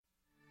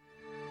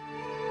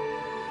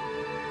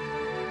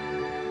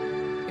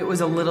It was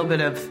a little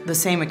bit of the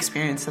same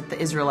experience that the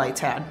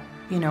Israelites had,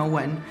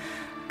 when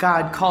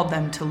God called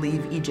them to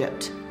leave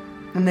Egypt,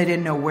 and they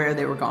didn't know where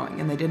they were going,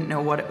 and they didn't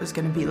know what it was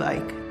going to be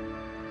like.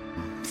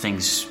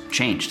 Things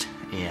changed,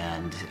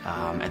 and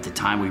at the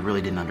time we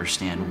really didn't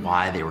understand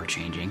why they were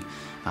changing.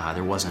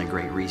 There wasn't a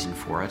great reason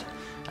for it,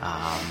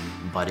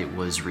 but it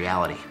was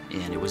reality,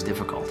 and it was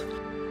difficult.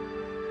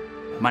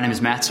 My name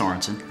is Matt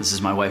Sorensen. This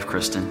is my wife,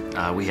 Kristen.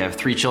 We have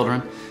 3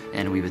 children,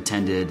 and we've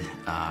attended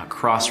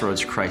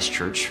Crossroads Christ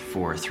Church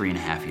for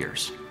 3.5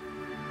 years.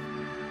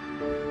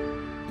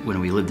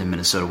 When we lived in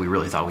Minnesota, we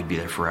really thought we'd be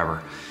there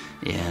forever.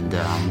 And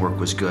work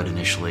was good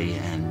initially,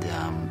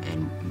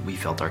 and we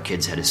felt our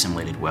kids had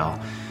assimilated well,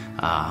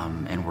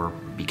 and were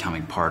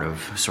becoming part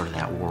of sort of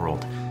that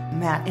world.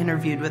 Matt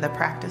interviewed with a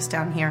practice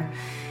down here,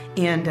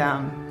 and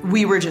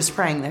we were just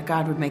praying that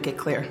God would make it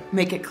clear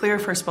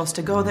if we're supposed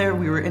to go there.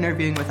 We were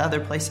interviewing with other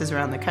places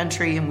around the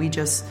country, and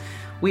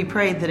we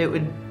prayed that it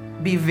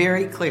would be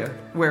very clear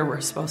where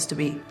we're supposed to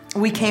be.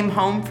 We came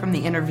home from the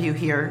interview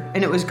here,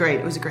 and it was great.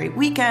 It was a great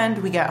weekend.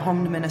 We got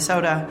home to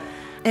Minnesota,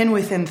 and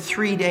within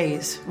 3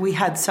 days, we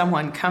had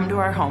someone come to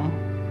our home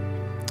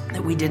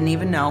that we didn't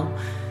even know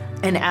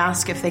and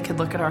ask if they could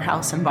look at our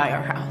house and buy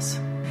our house.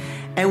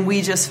 And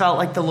we just felt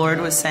like the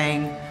Lord was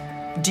saying,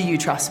 do you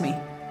trust me?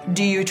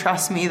 Do you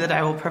trust me that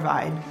I will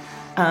provide?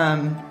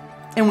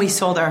 And we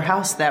sold our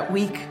house that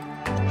week.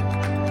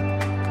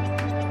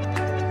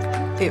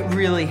 It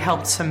really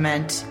helped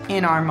cement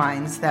in our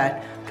minds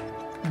that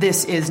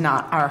this is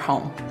not our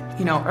home.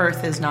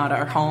 Earth is not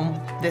our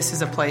home. This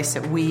is a place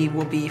that we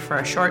will be for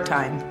a short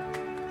time.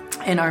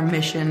 And our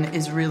mission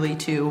is really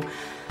to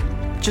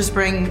just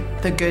bring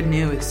the good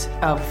news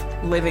of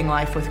living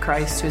life with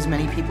Christ to as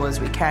many people as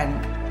we can.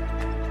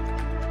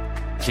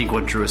 I think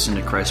what drew us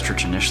into Christ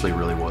Church initially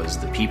really was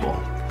the people.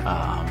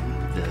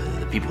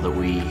 The people that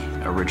we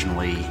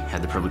originally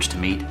had the privilege to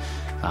meet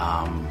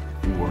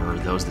were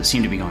those that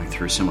seemed to be going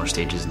through similar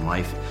stages in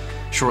life.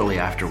 Shortly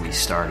after we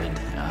started,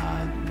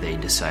 they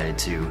decided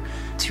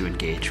to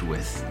engage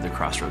with the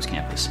Crossroads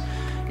campus.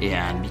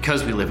 And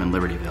because we live in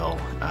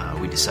Libertyville,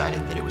 we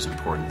decided that it was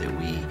important that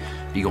we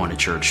be going to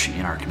church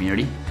in our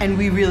community. And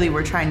we really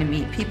were trying to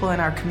meet people in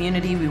our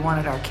community. We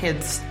wanted our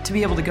kids to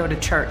be able to go to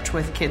church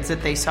with kids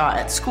that they saw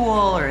at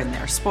school or in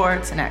their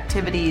sports and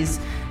activities,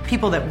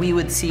 people that we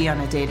would see on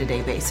a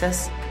day-to-day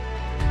basis.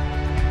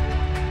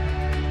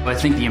 I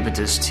think the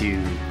impetus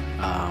to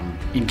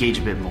engage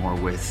a bit more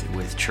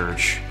with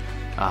church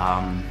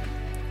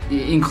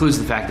includes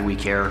the fact that we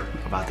care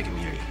about the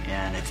community.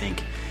 And I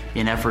think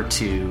in effort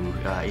to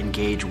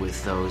engage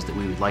with those that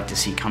we would like to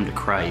see come to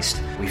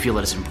Christ, we feel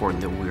that it's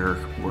important that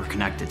we're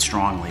connected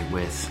strongly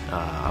with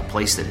a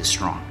place that is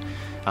strong,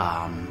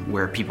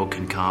 where people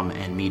can come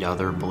and meet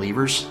other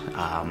believers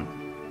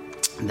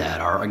that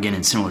are, again,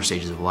 in similar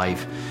stages of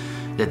life,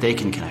 that they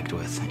can connect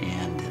with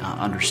and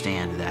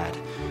understand that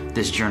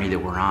this journey that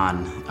we're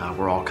on,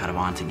 we're all kind of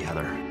on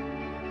together.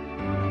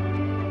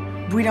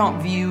 We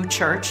don't view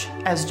church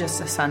as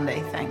just a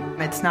Sunday thing.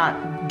 It's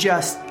not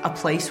just a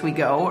place we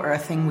go or a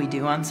thing we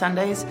do on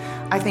Sundays.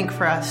 I think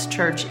for us,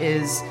 church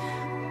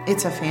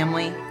it's a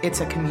family,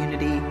 it's a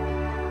community.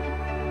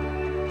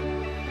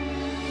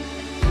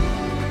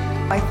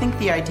 I think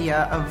the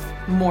idea of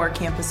more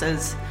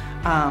campuses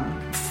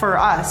for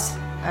us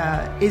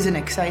is an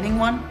exciting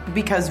one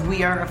because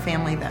we are a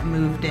family that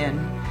moved in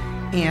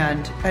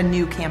and a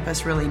new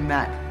campus really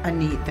met a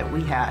need that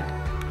we had.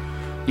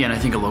 Yeah, and I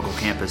think a local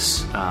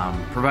campus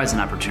provides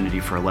an opportunity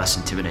for a less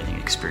intimidating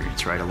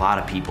experience, right? A lot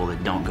of people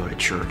that don't go to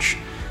church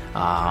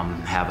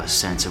have a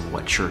sense of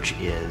what church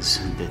is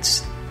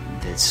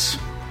that's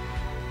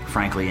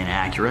frankly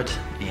inaccurate,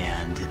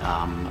 and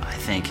I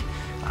think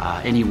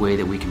any way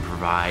that we can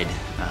provide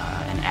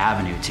an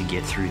avenue to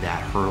get through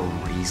that hurdle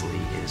more easily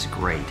is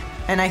great.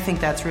 And I think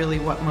that's really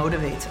what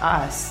motivates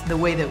us, the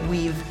way that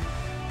we've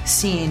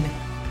seen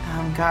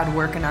God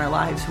work in our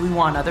lives. We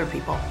want other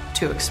people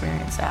to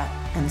experience that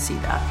and see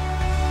that.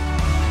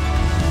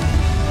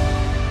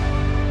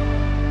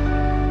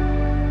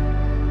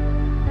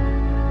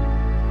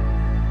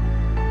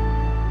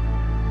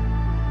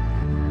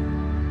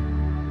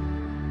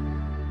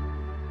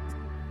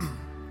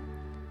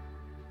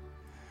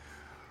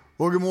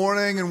 Well, good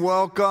morning and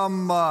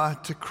welcome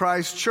to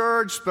Christ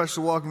Church.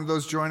 Special welcome to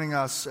those joining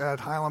us at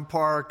Highland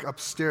Park,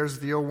 upstairs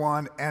at the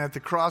O1, and at the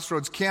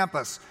Crossroads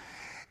campus.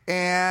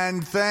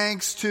 And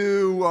thanks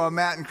to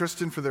Matt and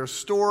Kristen for their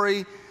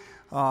story.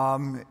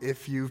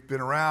 If you've been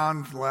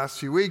around for the last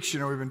few weeks,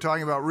 we've been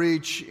talking about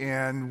Reach,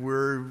 and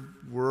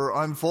we're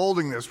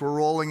unfolding this. We're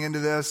rolling into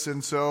this,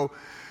 and so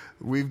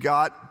we've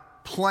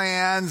got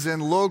plans,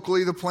 and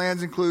locally the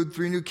plans include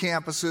 3 new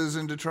campuses,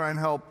 and to try and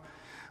help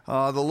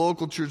the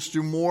local church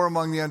do more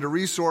among the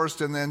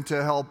under-resourced, and then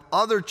to help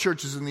other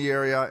churches in the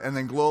area, and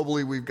then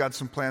globally we've got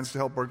some plans to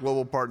help our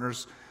global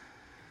partners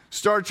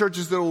start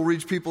churches that will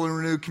reach people in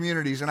renewed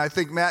communities. And I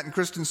think Matt and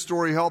Kristen's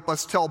story help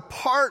us tell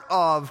part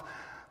of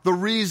the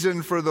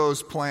reason for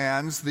those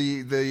plans,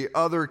 the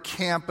other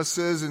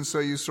campuses, and so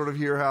you sort of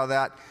hear how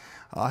that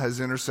has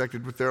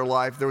intersected with their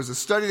life. There was a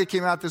study that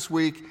came out this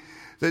week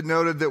that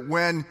noted that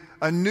when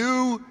a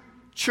new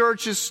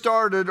church is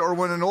started or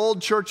when an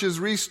old church is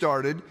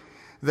restarted,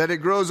 that it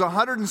grows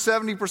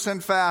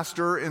 170%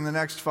 faster in the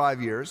next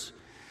 5 years,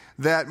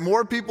 that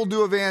more people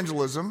do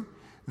evangelism,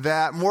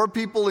 that more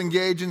people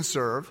engage and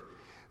serve,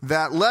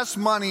 that less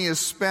money is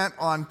spent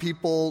on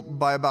people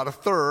by about a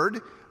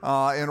third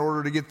in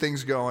order to get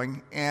things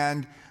going,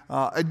 and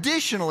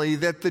additionally,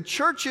 that the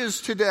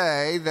churches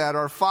today that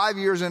are 5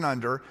 years and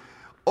under,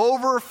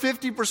 over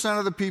 50%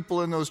 of the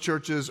people in those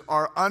churches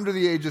are under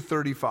the age of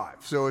 35.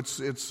 So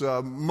it's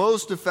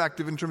most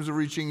effective in terms of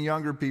reaching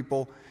younger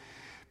people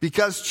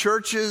because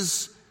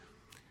churches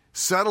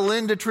settle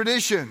into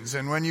traditions.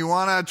 And when you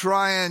want to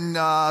try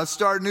and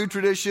start new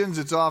traditions,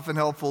 it's often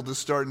helpful to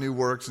start new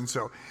works. And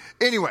so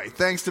anyway,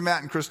 thanks to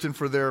Matt and Kristen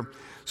for their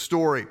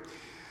story.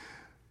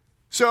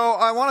 So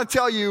I want to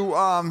tell you,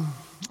 a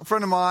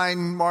friend of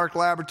mine, Mark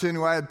Laberton,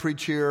 who I had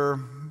preach here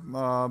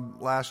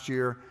last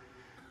year,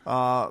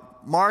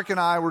 Mark and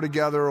I were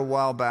together a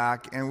while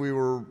back, and we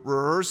were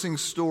rehearsing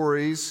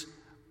stories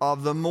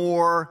of the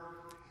more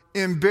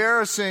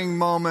embarrassing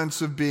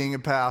moments of being a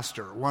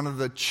pastor. One of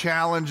the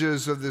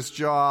challenges of this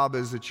job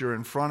is that you're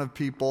in front of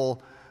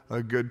people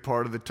a good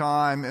part of the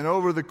time, and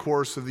over the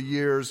course of the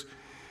years,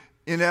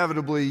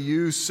 inevitably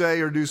you say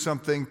or do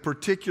something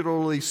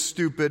particularly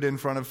stupid in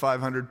front of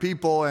 500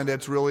 people, and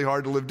it's really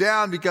hard to live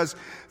down because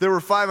there were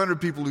 500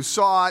 people who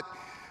saw it,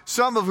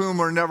 some of whom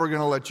are never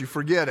going to let you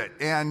forget it.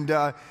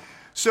 And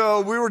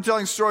so we were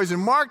telling stories, and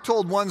Mark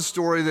told one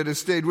story that has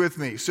stayed with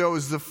me. So it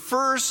was the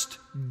first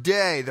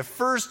day, the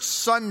first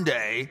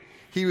Sunday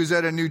he was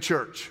at a new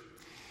church.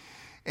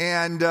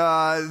 And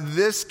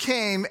this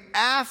came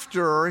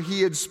after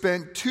he had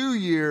spent 2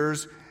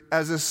 years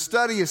as a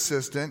study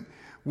assistant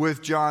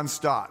with John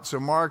Stott. So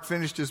Mark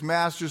finished his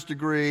master's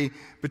degree.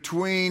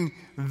 Between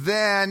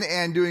then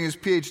and doing his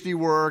PhD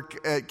work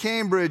at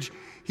Cambridge,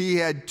 he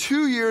had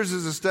 2 years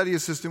as a study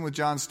assistant with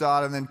John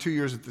Stott and then 2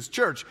 years at this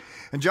church.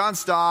 And John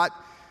Stott,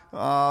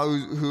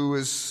 who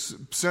has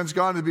since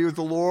gone to be with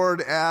the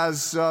Lord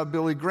as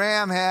Billy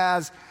Graham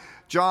has,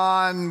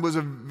 John was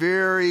a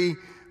very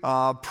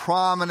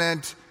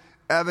prominent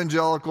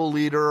evangelical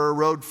leader,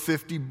 wrote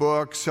 50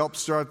 books, helped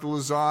start the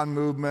Lausanne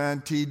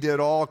movement. He did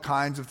all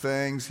kinds of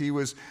things.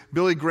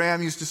 Billy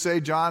Graham used to say,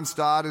 John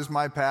Stott is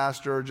my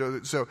pastor.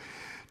 So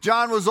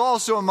John was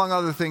also, among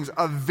other things,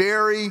 a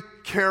very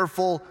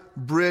careful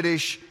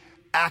British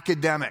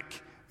academic,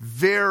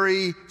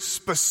 very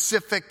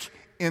specific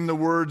in the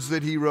words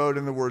that he wrote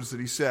and the words that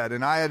he said.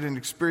 And I had an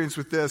experience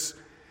with this.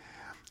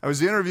 I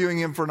was interviewing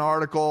him for an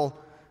article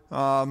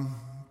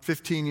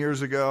 15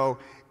 years ago,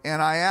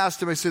 and I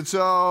asked him, I said,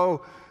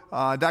 so,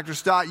 Dr.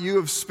 Stott, you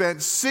have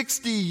spent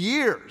 60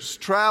 years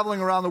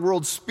traveling around the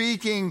world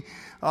speaking,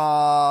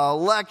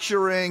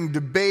 lecturing,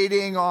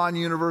 debating on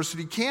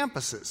university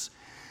campuses.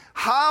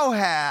 How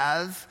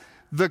have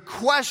the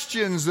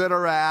questions that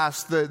are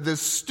asked, the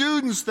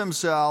students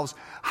themselves,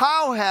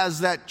 how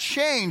has that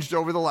changed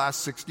over the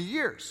last 60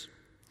 years?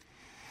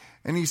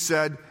 And he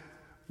said,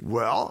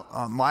 well,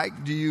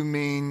 Mike, do you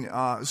mean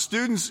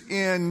students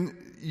in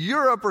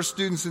Europe or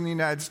students in the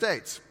United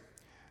States?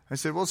 I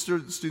said, well,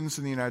 students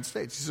in the United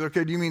States. He said,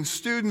 okay, do you mean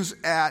students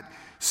at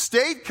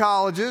state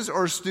colleges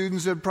or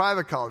students at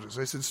private colleges?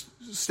 I said,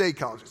 state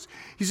colleges.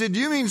 He said, do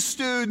you mean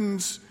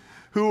students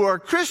who are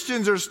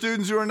Christians or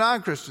students who are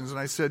non-Christians? And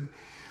I said,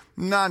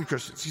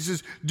 non-Christians. He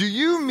says, do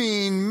you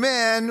mean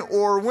men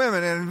or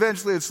women? And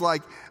eventually it's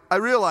like, I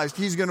realized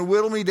he's going to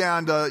whittle me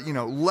down to,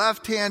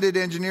 left-handed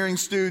engineering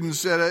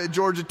students at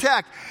Georgia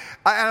Tech.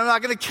 And I'm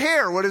not going to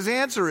care what his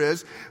answer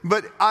is,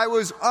 but I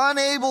was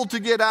unable to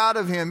get out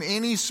of him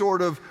any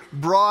sort of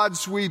broad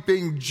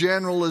sweeping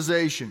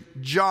generalization.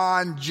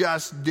 John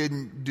just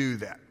didn't do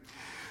that.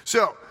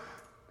 So,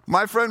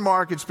 my friend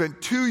Mark had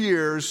spent 2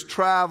 years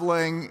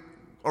traveling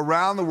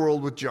around the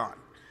world with John.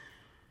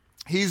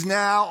 He's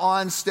now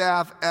on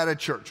staff at a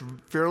church, a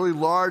fairly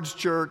large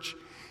church.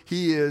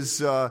 He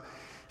is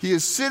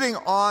sitting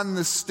on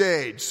the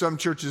stage. Some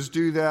churches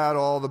do that.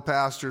 All the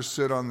pastors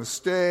sit on the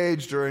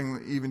stage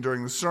even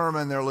during the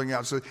sermon. They're looking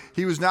out. So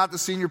he was not the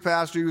senior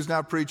pastor. He was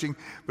not preaching,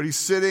 but he's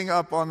sitting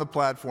up on the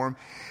platform.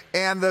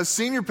 And the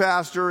senior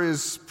pastor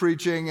is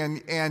preaching,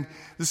 and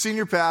the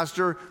senior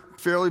pastor,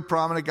 fairly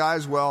prominent guy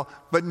as well,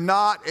 but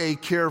not a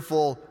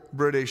careful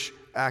British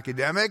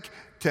academic,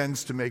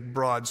 tends to make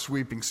broad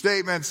sweeping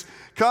statements,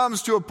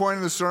 comes to a point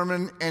in the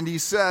sermon and he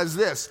says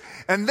this,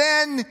 and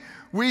then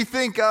we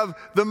think of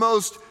the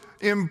most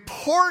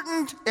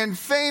important and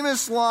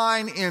famous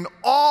line in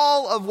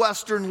all of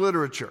Western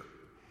literature.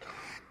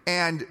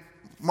 And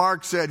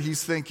Mark said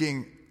he's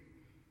thinking,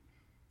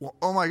 well,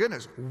 oh my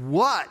goodness,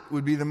 what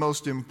would be the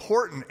most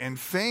important and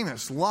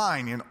famous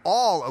line in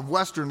all of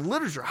Western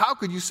literature? How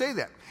could you say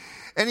that?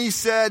 And he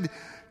said,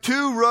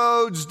 2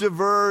 roads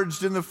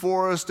diverged in the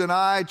forest, and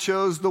I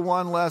chose the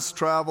one less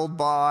traveled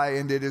by,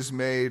 and it has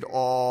made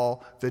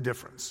all the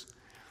difference.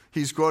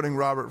 He's quoting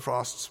Robert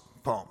Frost's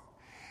poem.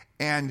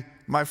 And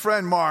my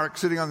friend Mark,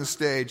 sitting on the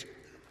stage,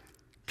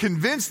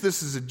 convinced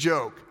this is a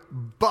joke,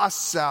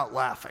 busts out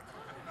laughing.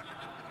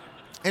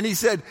 And he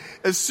said,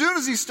 as soon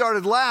as he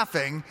started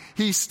laughing,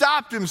 he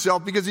stopped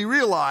himself because he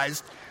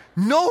realized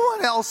no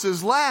one else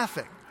is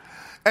laughing.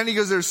 And he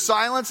goes, there's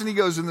silence, and he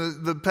goes,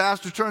 and the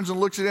pastor turns and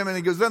looks at him, and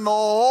he goes, then the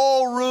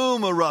whole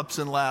room erupts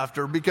in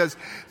laughter because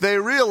they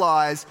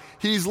realize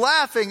he's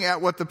laughing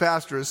at what the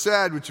pastor has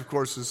said, which of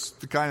course is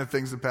the kind of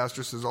things the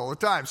pastor says all the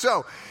time.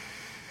 So,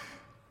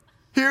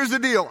 here's the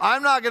deal.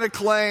 I'm not going to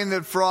claim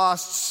that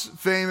Frost's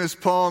famous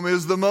poem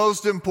is the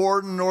most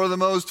important or the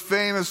most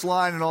famous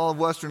line in all of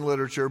Western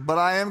literature, but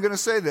I am going to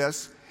say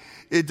this.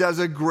 It does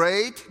a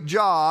great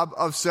job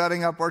of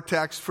setting up our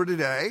text for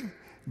today,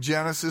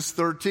 Genesis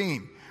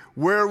 13,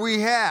 where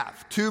we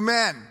have two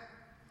men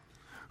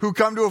who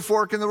come to a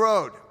fork in the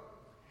road.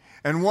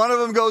 And one of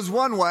them goes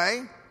one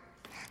way,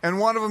 and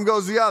one of them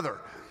goes the other.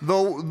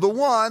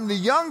 The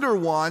younger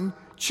one,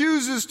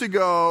 chooses to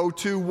go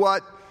to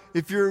what,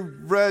 if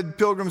you've read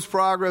Pilgrim's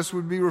Progress,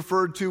 would be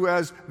referred to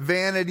as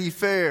Vanity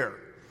Fair.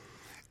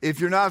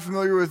 If you're not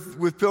familiar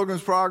with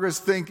Pilgrim's Progress,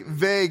 think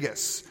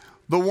Vegas.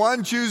 The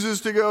one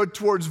chooses to go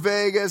towards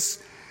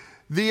Vegas.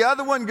 The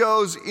other one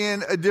goes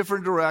in a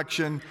different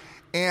direction.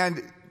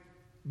 And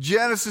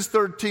Genesis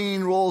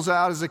 13 rolls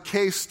out as a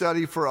case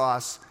study for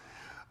us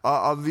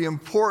of the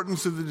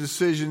importance of the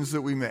decisions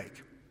that we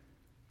make.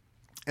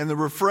 And the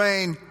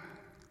refrain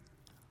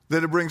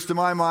that it brings to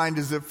my mind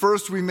is that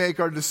first we make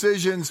our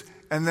decisions,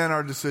 and then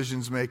our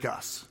decisions make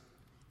us.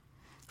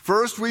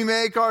 First we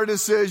make our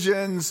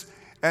decisions,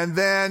 and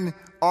then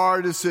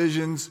our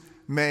decisions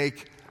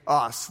make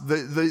us.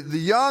 The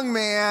young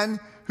man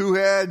who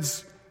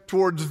heads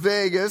towards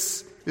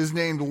Vegas is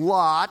named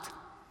Lot.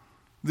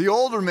 The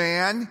older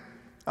man,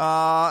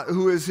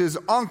 who is his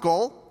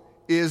uncle,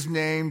 is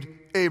named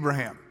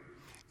Abraham.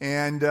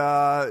 And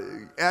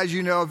as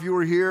you know, if you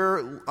were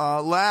here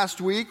last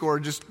week or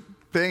just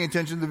paying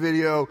attention to the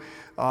video,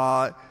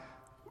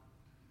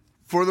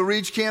 for the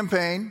Reach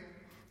campaign,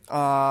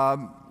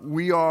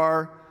 we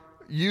are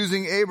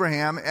using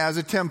Abraham as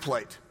a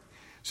template.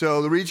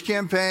 So the Reach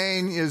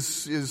campaign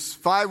is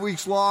 5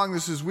 weeks long.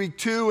 This is week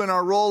 2 in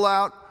our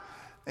rollout.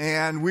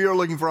 And we are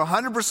looking for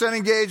 100%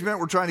 engagement.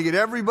 We're trying to get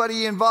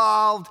everybody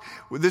involved.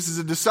 This is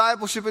a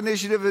discipleship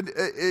initiative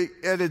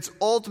at its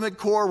ultimate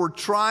core. We're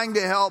trying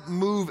to help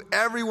move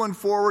everyone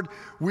forward.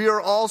 We are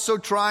also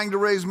trying to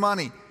raise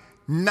money,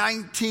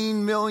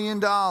 $19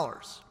 million.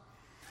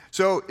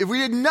 So if we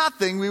did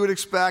nothing, we would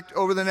expect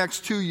over the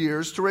next 2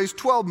 years to raise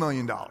 $12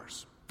 million.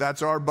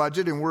 That's our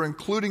budget, and we're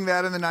including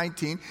that in the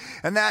 19.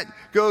 And that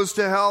goes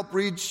to help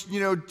reach,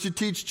 to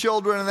teach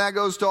children, and that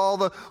goes to all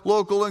the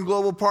local and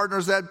global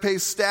partners. That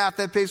pays staff,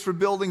 that pays for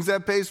buildings,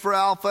 that pays for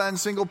alpha and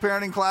single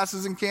parenting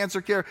classes and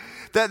cancer care.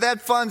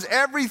 That funds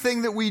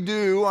everything that we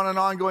do on an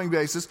ongoing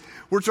basis.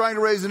 We're trying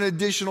to raise an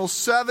additional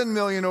 $7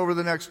 million over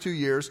the next 2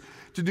 years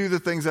to do the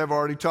things I've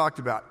already talked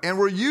about. And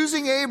we're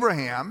using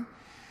Abraham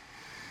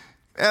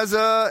as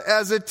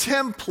a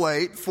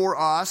template for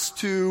us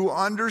to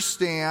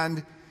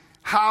understand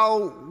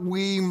how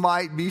we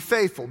might be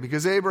faithful.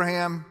 Because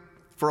Abraham,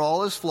 for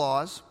all his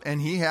flaws, and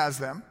he has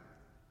them,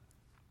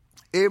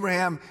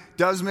 Abraham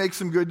does make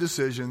some good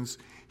decisions.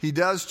 He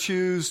does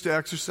choose to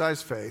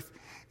exercise faith,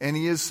 and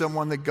he is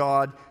someone that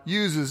God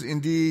uses.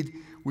 Indeed,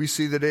 we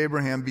see that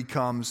Abraham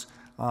becomes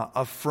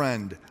a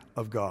friend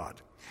of God.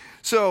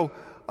 So,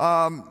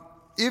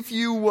 if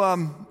you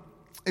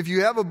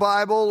have a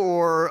Bible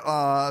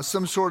or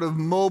some sort of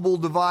mobile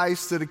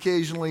device that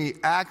occasionally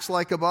acts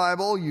like a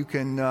Bible, you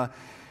can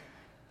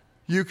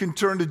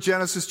turn to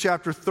Genesis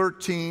chapter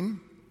 13,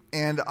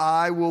 and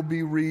I will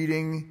be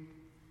reading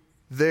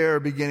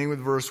there beginning with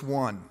verse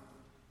 1.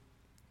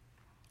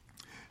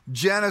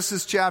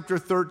 Genesis chapter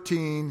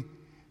 13,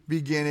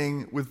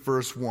 beginning with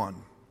verse 1.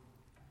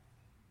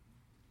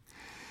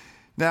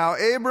 Now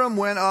Abram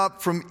went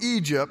up from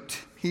Egypt,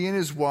 he and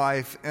his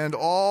wife, and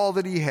all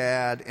that he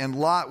had, and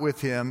Lot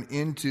with him,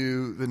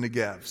 into the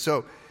Negev.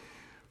 So,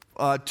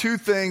 2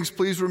 things.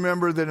 Please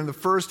remember that in the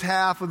first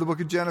half of the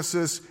book of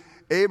Genesis,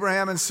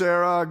 Abraham and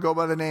Sarah go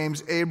by the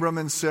names Abram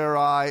and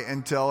Sarai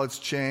until it's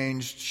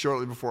changed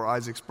shortly before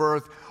Isaac's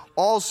birth.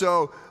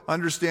 Also,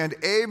 understand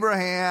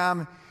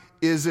Abraham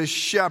is a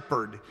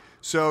shepherd.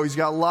 So he's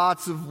got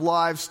lots of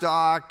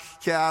livestock,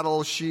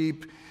 cattle,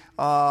 sheep,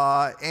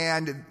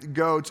 and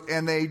goats,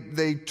 and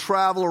they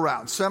travel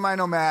around,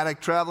 semi-nomadic,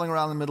 traveling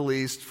around the Middle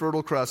East,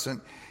 Fertile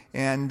Crescent.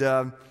 And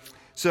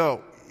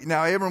so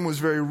now Abram was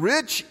very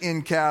rich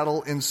in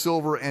cattle, in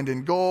silver, and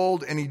in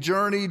gold, and he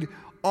journeyed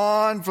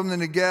on from the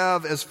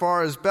Negev as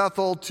far as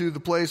Bethel to the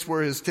place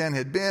where his tent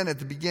had been at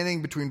the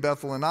beginning between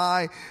Bethel and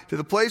Ai, to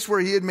the place where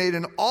he had made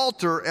an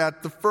altar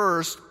at the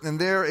first, and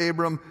there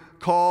Abram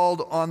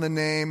called on the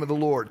name of the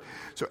Lord.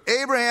 So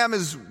Abraham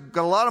has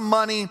got a lot of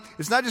money.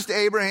 It's not just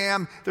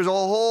Abraham. There's a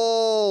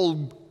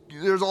whole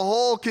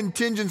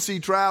contingency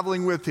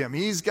traveling with him.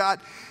 He's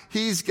got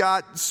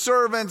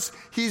servants.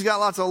 He's got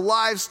lots of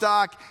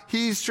livestock.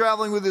 He's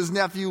traveling with his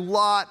nephew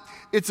Lot.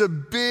 It's a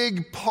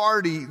big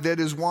party that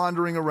is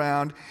wandering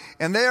around.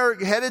 And they are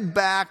headed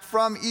back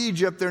from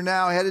Egypt. They're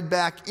now headed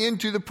back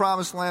into the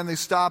promised land. They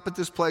stop at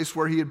this place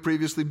where he had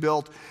previously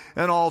built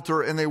an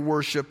altar, and they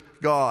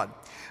worship God.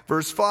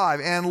 Verse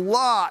 5, and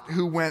Lot,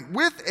 who went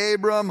with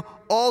Abram,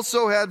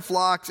 also had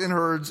flocks and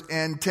herds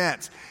and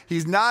tents.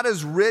 He's not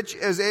as rich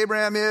as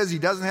Abraham is. He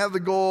doesn't have the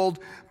gold,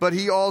 but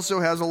he also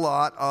has a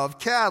lot of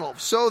cattle.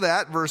 So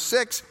that, verse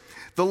 6,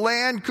 the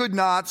land could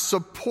not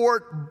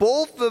support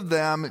both of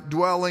them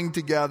dwelling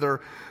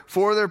together,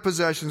 for their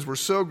possessions were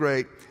so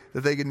great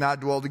that they could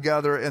not dwell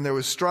together. And there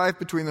was strife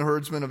between the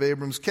herdsmen of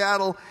Abram's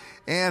cattle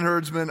and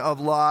herdsmen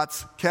of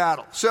Lot's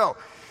cattle. So,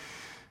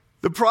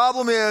 the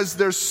problem is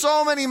there's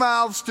so many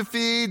mouths to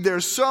feed.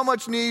 There's so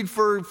much need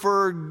for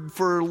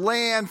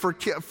land,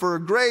 for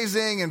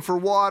grazing and for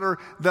water,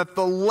 that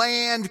the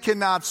land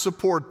cannot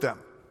support them.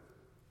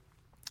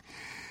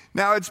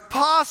 Now, it's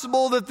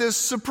possible that this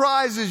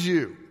surprises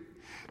you,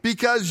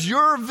 because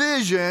your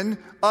vision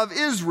of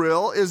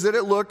Israel is that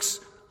it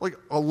looks like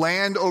a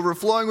land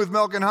overflowing with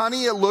milk and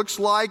honey. It looks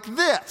like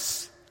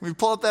this. Let me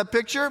pull up that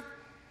picture.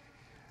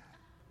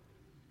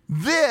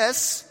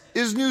 This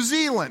is New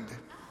Zealand.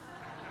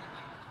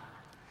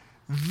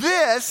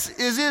 This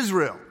is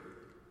Israel.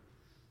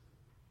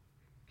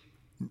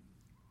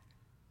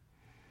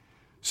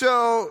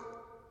 So,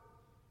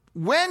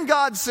 when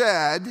God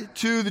said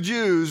to the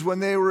Jews when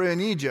they were in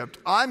Egypt,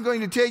 I'm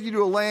going to take you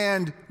to a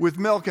land with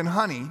milk and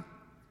honey,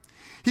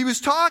 he was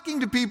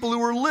talking to people who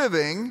were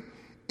living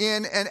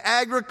in an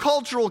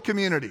agricultural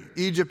community.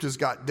 Egypt has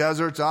got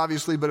deserts,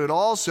 obviously, but it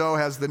also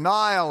has the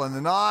Nile, and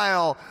the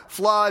Nile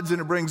floods, and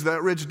it brings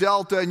that rich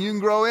delta, and you can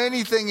grow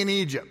anything in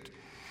Egypt.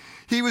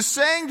 He was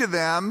saying to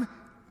them,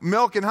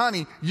 milk and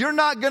honey, you're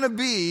not going to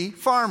be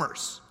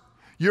farmers.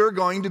 You're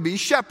going to be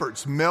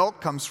shepherds.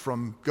 Milk comes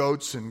from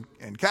goats and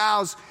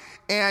cows,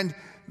 and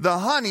the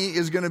honey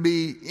is going to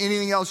be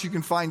anything else you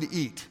can find to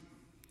eat.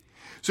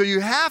 So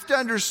you have to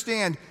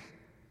understand,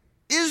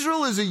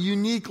 Israel is a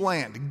unique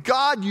land.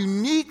 God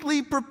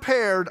uniquely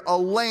prepared a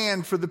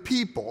land for the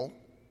people,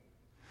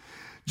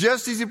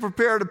 just as he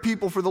prepared a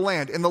people for the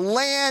land. And the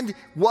land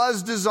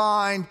was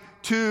designed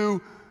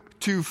to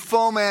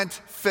foment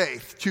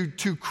faith,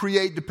 to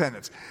create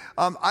dependence.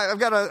 I've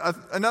got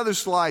another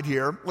slide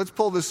here. Let's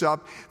pull this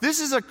up. This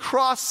is a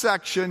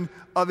cross-section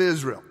of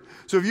Israel.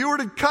 So if you were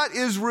to cut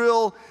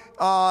Israel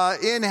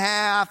in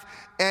half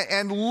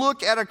and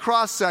look at a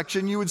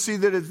cross-section, you would see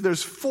that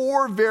there's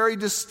 4 very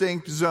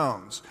distinct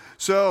zones.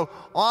 So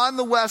on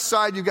the west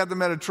side, you've got the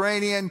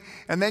Mediterranean,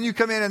 and then you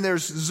come in and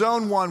there's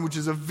zone 1, which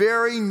is a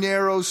very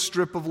narrow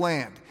strip of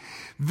land.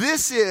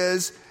 This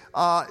is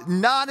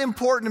not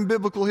important in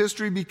biblical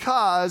history,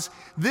 because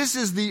this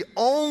is the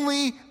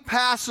only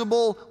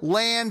passable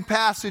land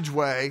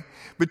passageway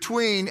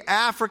between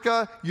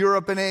Africa,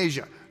 Europe, and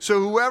Asia. So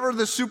whoever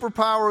the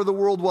superpower of the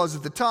world was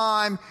at the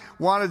time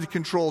wanted to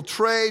control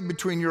trade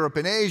between Europe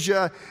and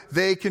Asia.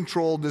 They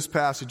controlled this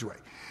passageway.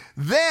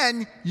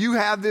 Then you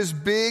have this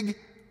big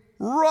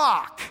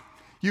rock.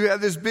 You have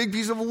this big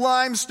piece of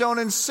limestone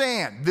and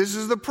sand. This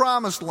is the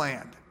promised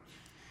land.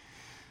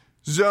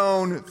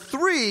 Zone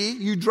 3,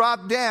 you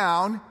drop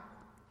down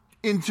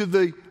into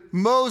the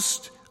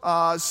most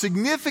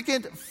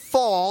significant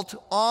fault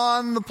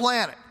on the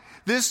planet.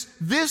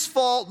 This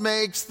fault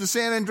makes the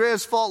San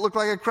Andreas Fault look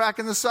like a crack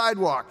in the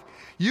sidewalk.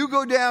 You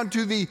go down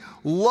to the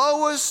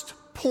lowest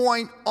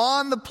point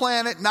on the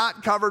planet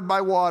not covered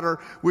by water,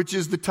 which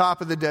is the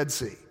top of the Dead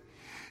Sea.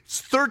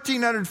 It's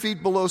 1,300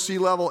 feet below sea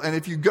level, and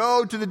if you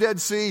go to the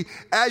Dead Sea,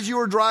 as you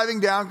are driving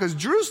down, because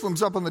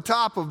Jerusalem's up on the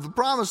top of the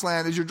Promised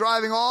Land, as you're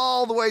driving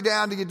all the way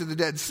down to get to the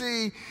Dead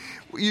Sea,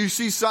 you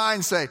see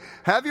signs say,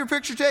 have your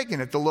picture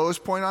taken at the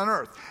lowest point on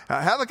earth.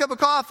 Have a cup of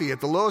coffee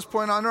at the lowest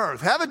point on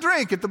earth. Have a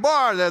drink at the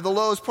bar at the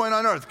lowest point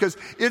on earth, because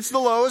it's the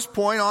lowest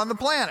point on the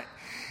planet.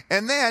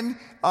 And then,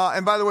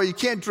 and by the way, you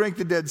can't drink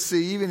the Dead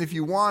Sea even if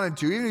you wanted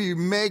to, even if you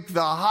make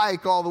the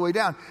hike all the way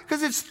down,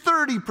 because it's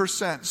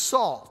 30%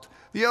 salt.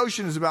 The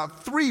ocean is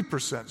about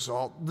 3%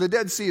 salt. The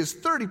Dead Sea is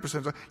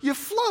 30% salt. You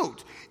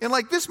float in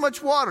like this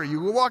much water.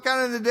 You walk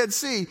out into the Dead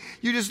Sea,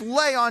 you just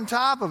lay on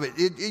top of it.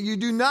 You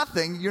do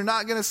nothing, you're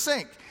not going to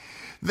sink.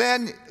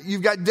 Then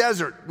you've got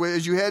desert.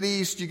 As you head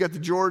east, you got the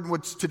Jordan,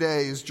 what's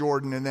today is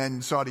Jordan, and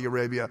then Saudi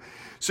Arabia.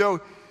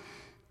 So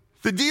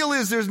the deal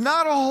is there's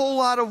not a whole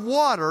lot of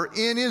water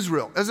in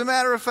Israel. As a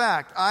matter of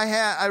fact,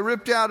 I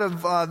ripped out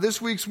of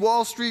this week's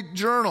Wall Street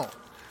Journal,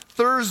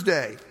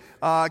 Thursday,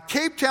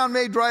 Cape Town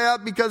may dry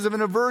up because of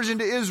an aversion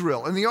to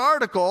Israel. And the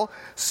article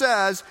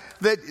says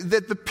that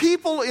the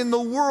people in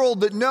the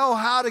world that know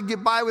how to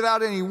get by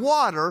without any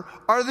water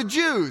are the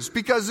Jews,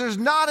 because there's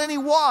not any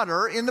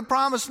water in the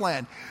Promised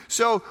Land.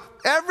 So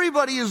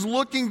everybody is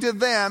looking to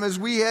them as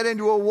we head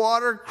into a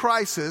water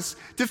crisis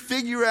to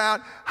figure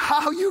out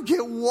how you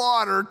get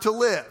water to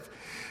live.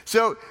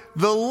 So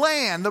the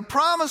land, the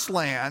Promised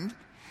Land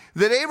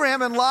that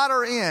Abraham and Lot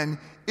are in,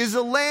 is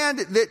a land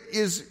that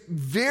is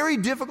very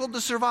difficult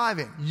to survive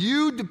in.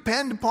 You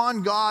depend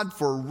upon God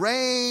for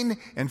rain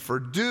and for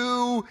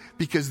dew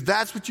because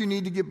that's what you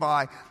need to get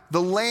by.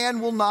 The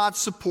land will not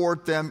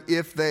support them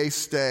if they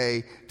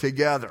stay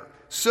together.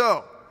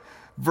 So,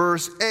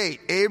 verse 8,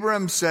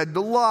 Abram said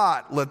to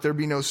Lot, let there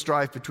be no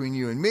strife between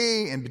you and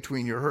me and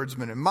between your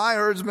herdsmen and my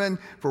herdsmen,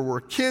 for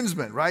we're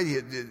kinsmen, right?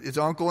 It's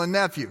uncle and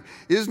nephew.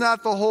 Is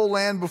not the whole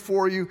land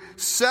before you?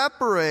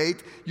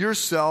 Separate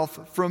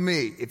yourself from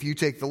me. If you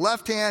take the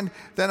left hand,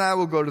 then I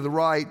will go to the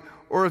right,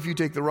 or if you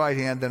take the right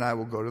hand, then I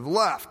will go to the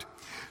left.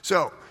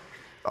 So,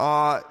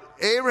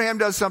 Abraham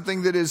does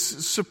something that is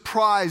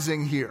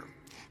surprising here.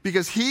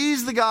 Because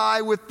he's the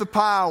guy with the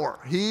power.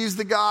 He's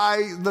the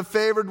guy, the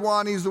favored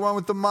one. He's the one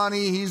with the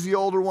money. He's the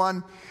older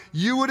one.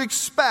 You would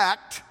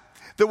expect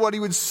that what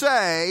he would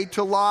say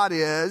to Lot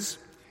is,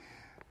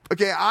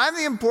 okay, I'm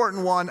the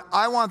important one.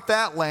 I want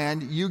that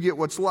land. You get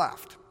what's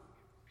left.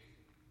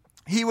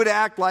 He would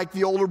act like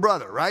the older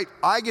brother, right?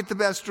 I get the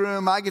best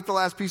room. I get the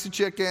last piece of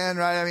chicken,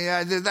 right? I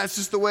mean, that's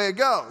just the way it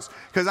goes.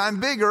 Because I'm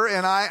bigger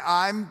and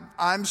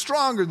I'm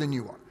stronger than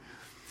you are.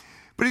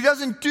 But he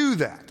doesn't do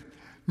that.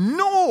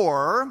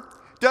 Nor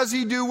does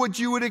he do what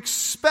you would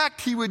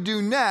expect he would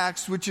do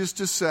next, which is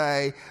to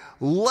say,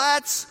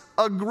 let's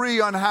agree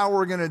on how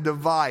we're going to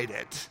divide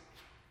it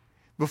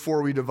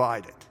before we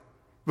divide it,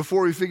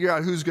 before we figure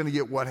out who's going to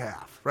get what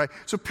half, right?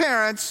 So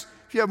parents,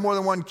 if you have more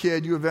than one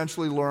kid, you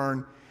eventually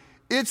learn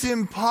it's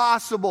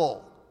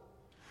impossible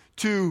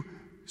to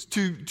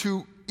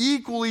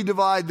equally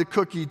divide the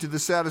cookie to the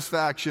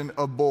satisfaction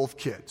of both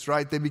kids,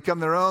 right? They become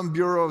their own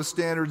Bureau of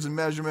Standards and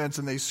Measurements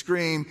and they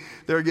scream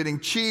they're getting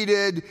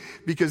cheated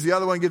because the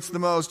other one gets the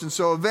most. And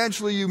so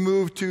eventually you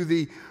move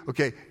to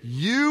okay,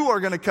 you are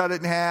going to cut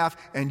it in half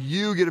and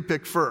you get to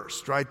pick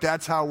first, right?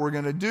 That's how we're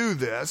going to do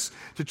this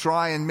to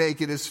try and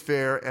make it as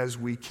fair as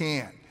we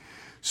can.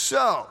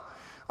 So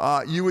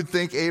you would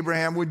think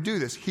Abraham would do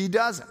this. He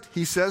doesn't.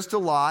 He says to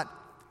Lot,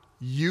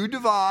 you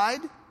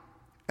divide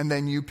and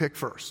then you pick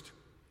first.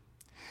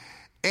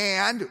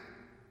 And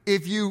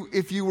if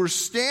you were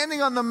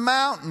standing on the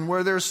mountain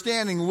where they're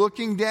standing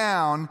looking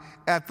down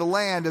at the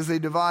land as they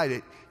divide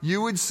it,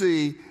 you would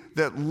see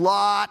that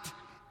Lot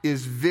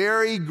is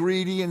very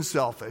greedy and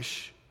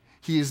selfish.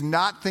 He is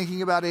not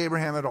thinking about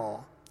Abraham at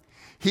all.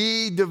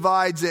 He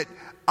divides it.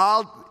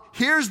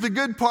 Here's the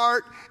good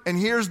part and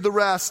here's the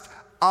rest.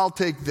 I'll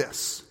take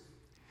this.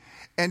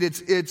 And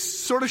it's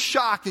sort of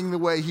shocking the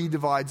way he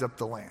divides up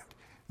the land.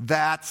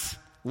 That's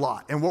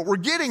Lot. And what we're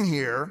getting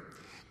here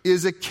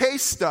is a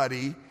case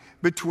study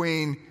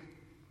between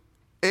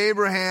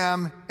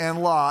Abraham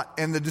and Lot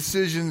and the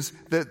decisions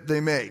that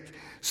they make.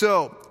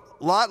 So,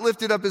 Lot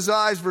lifted up his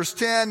eyes, verse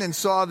 10, and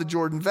saw the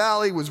Jordan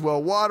Valley was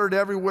well watered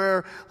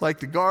everywhere, like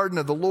the garden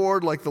of the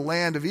Lord, like the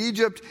land of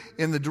Egypt,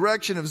 in the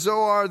direction of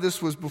Zoar.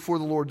 This was before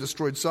the Lord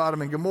destroyed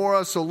Sodom and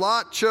Gomorrah. So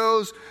Lot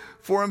chose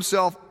for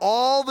himself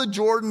all the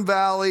Jordan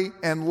Valley,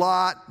 and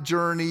Lot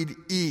journeyed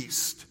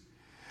east.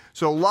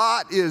 So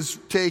Lot is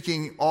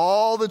taking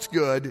all that's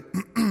good.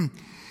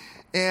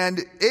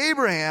 And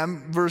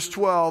Abraham, verse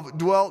 12,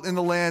 dwelt in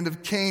the land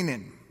of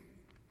Canaan.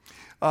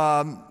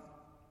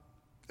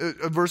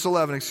 Verse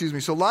 11, excuse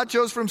me. So Lot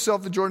chose for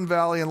himself the Jordan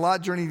Valley, and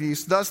Lot journeyed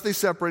east. Thus they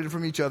separated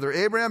from each other.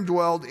 Abraham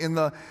dwelled in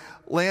the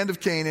land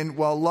of Canaan,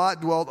 while Lot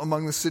dwelt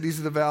among the cities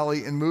of the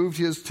valley and moved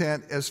his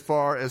tent as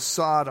far as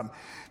Sodom.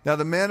 Now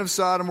the men of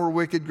Sodom were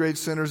wicked, great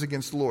sinners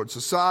against the Lord.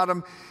 So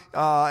Sodom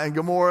and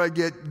Gomorrah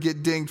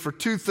get dinged for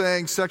two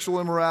things,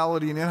 sexual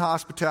immorality and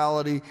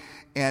inhospitality.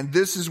 And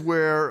this is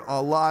where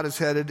Lot is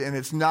headed, and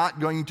it's not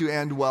going to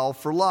end well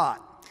for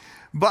Lot.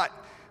 But,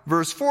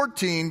 verse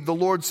 14, the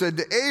Lord said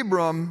to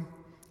Abram,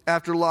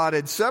 after Lot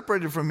had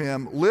separated from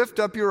him, lift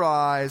up your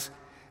eyes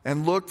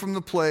and look from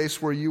the place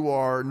where you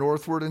are,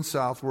 northward and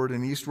southward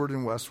and eastward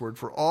and westward.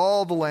 For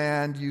all the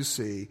land you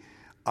see,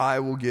 I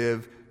will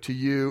give to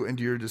you and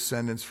to your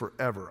descendants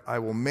forever. I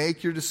will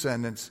make your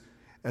descendants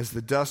as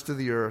the dust of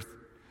the earth,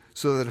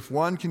 so that if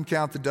one can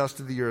count the dust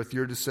of the earth,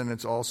 your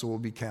descendants also will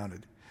be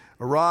counted.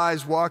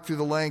 Arise, walk through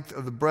the length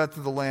of the breadth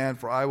of the land,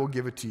 for I will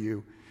give it to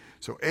you.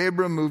 So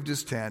Abram moved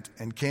his tent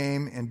and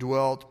came and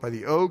dwelt by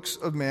the oaks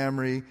of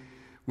Mamre,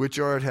 which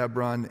are at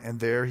Hebron, and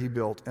there he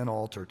built an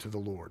altar to the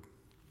Lord.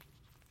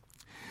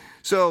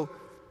 So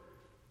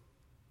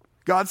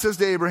God says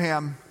to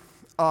Abraham,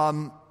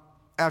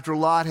 after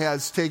Lot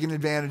has taken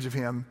advantage of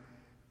him,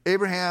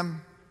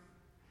 Abraham,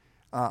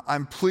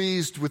 I'm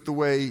pleased with the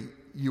way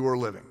you are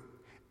living,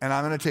 and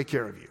I'm going to take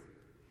care of you.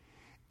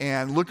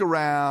 And look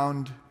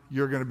around,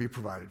 you're going to be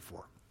provided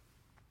for.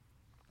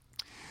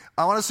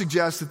 I want to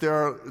suggest that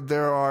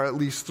there are at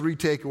least three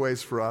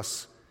takeaways for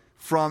us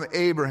from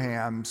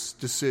Abraham's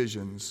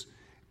decisions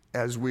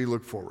as we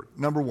look forward.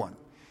 Number one,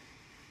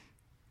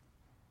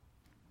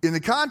 in the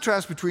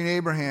contrast between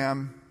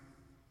Abraham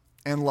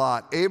and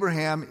Lot,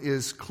 Abraham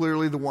is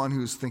clearly the one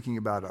who's thinking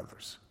about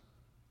others.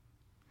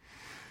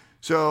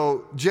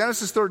 So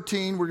Genesis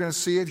 13, we're going to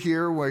see it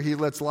here where he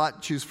lets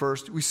Lot choose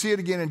first. We see it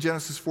again in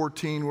Genesis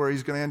 14 where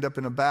he's going to end up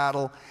in a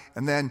battle,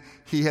 and then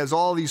he has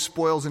all these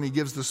spoils and he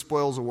gives the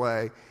spoils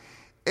away.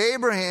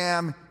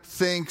 Abraham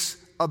thinks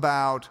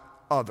about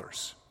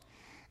others.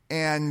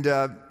 And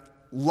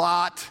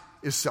Lot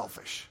is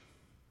selfish.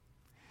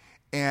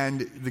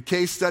 And the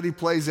case study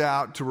plays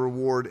out to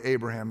reward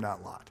Abraham,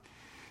 not Lot.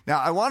 Now,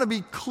 I want to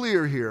be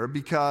clear here,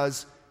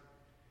 because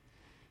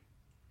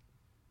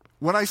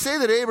when I say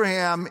that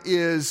Abraham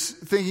is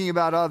thinking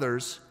about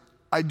others,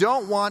 I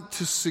don't want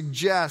to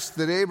suggest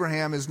that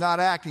Abraham is not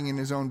acting in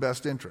his own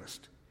best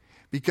interest.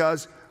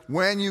 Because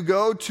when you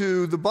go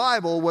to the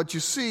Bible, what you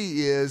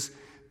see is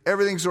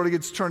everything sort of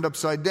gets turned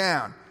upside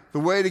down. The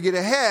way to get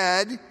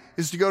ahead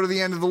is to go to the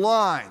end of the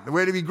line. The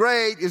way to be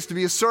great is to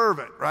be a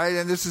servant, right?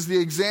 And this is the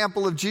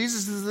example of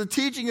Jesus. This is the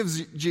teaching of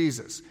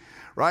Jesus,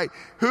 right?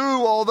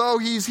 Who, although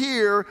he's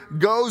here,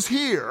 goes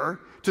here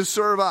to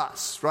serve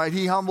us, right?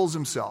 He humbles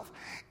himself.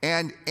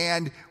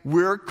 And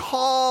we're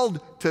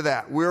called to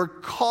that. We're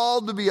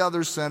called to be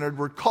others-centered.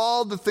 We're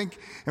called to think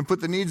and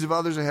put the needs of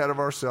others ahead of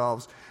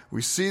ourselves.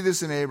 We see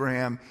this in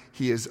Abraham.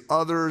 He is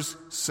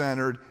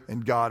others-centered,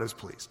 and God is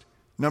pleased.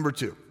 Number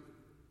 2,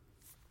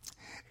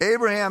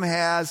 Abraham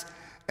has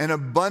an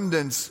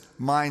abundance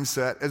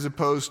mindset as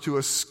opposed to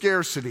a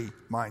scarcity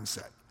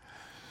mindset.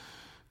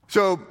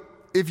 So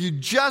if you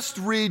just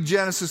read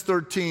Genesis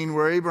 13,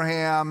 where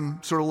Abraham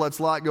sort of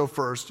lets Lot go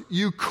first,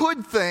 you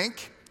could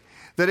think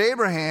that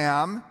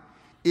Abraham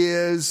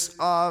is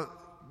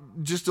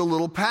just a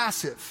little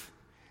passive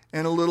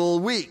and a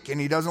little weak,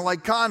 and he doesn't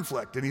like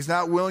conflict, and he's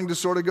not willing to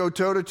sort of go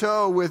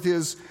toe-to-toe with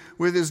his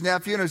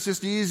nephew, and it's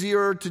just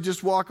easier to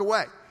just walk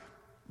away.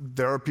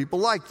 There are people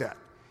like that.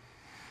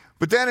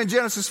 But then in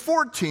Genesis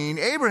 14,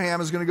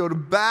 Abraham is going to go to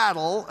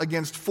battle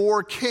against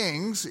 4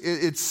 kings.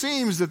 It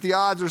seems that the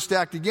odds are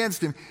stacked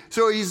against him.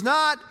 So he's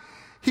not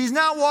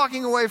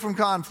walking away from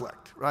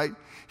conflict, right?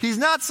 He's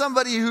not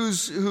somebody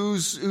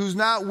who's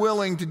not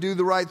willing to do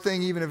the right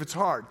thing even if it's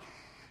hard.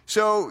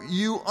 So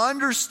you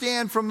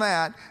understand from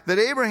that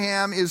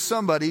Abraham is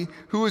somebody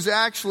who is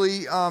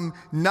actually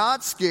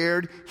not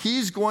scared.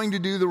 He's going to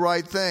do the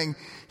right thing.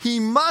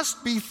 He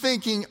must be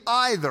thinking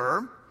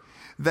either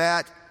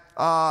that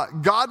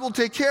God will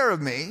take care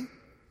of me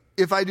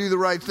if I do the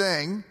right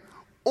thing,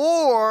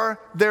 or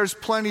there's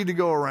plenty to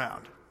go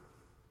around,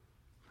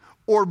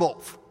 or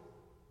both.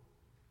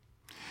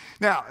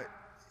 Now,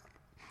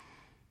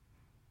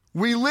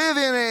 we live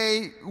in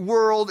a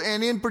world,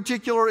 and in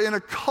particular in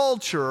a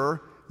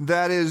culture,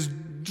 that is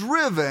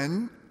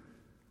driven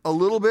a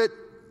little bit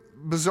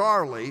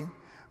bizarrely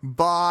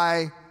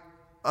by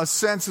a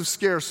sense of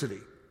scarcity.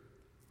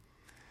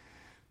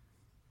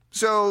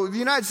 So the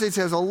United States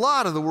has a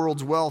lot of the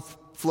world's wealth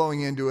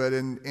flowing into it,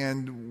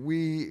 and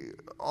we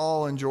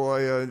all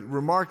enjoy a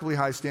remarkably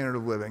high standard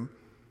of living.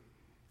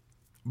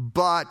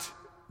 But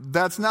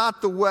that's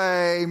not the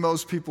way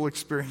most people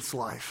experience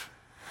life.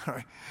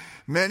 Right?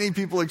 Many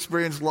people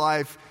experience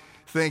life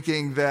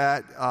thinking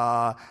that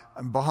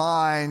I'm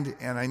behind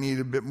and I need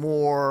a bit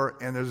more,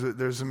 and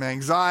there's some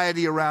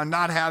anxiety around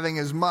not having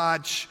as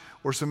much,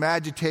 or some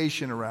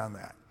agitation around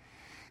that.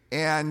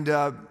 And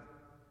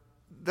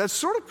that's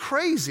sort of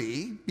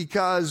crazy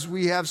because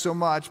we have so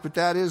much, but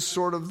that is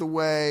sort of the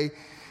way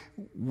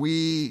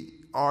we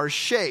are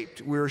shaped.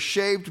 We're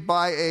shaped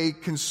by a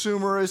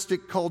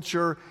consumeristic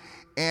culture,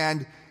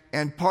 and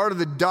part of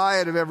the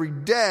diet of every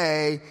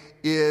day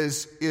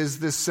is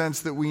this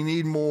sense that we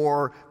need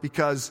more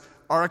because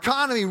our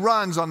economy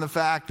runs on the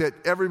fact that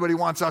everybody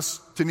wants us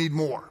to need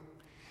more.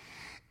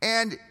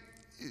 And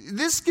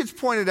this gets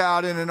pointed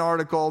out in an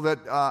article that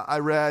I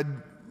read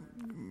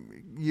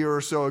a year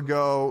or so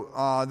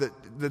ago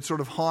that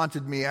sort of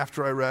haunted me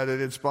after I read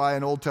it. It's by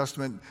an Old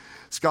Testament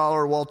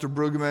scholar, Walter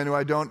Brueggemann, who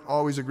I don't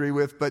always agree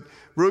with, but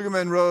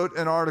Brueggemann wrote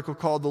an article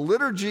called The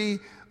Liturgy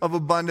of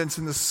Abundance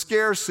and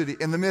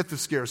the Myth of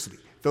Scarcity.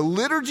 The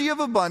Liturgy of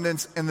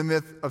Abundance and the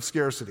Myth of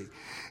Scarcity.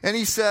 And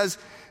he says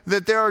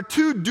that there are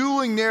 2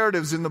 dueling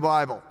narratives in the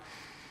Bible.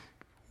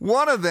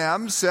 One of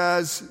them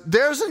says,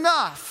 there's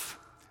enough.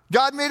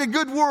 God made a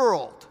good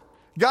world.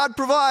 God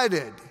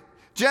provided.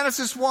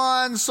 Genesis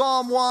 1,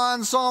 Psalm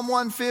 1, Psalm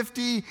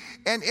 150,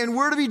 and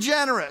we're to be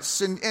generous.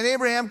 And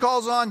Abraham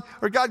calls on,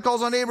 or God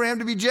calls on Abraham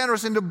to be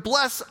generous and to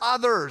bless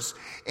others.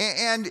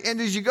 And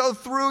as you go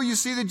through, you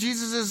see that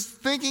Jesus is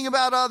thinking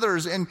about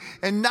others and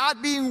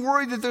not being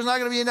worried that there's not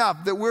going to be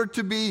enough, that we're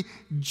to be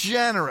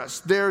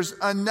generous. There's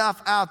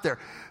enough out there.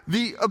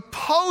 The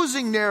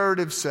opposing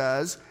narrative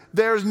says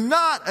there's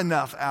not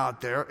enough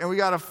out there, and we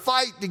got to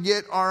fight to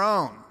get our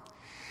own.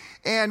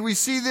 And we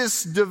see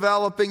this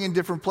developing in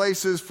different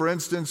places. For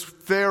instance,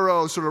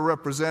 Pharaoh sort of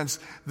represents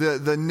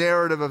the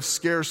narrative of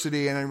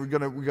scarcity, and we're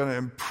going to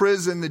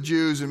imprison the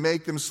Jews and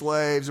make them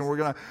slaves, and we're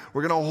going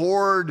to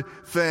hoard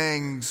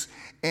things,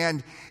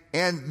 and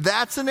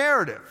that's a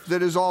narrative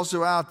that is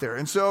also out there.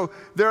 And so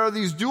there are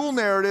these dual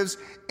narratives,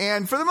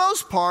 and for the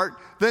most part,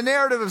 the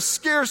narrative of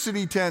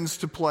scarcity tends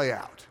to play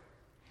out.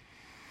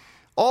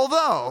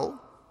 Although,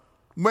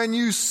 when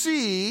you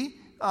see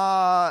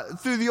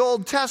through the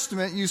Old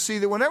Testament, you see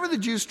that whenever the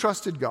Jews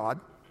trusted God,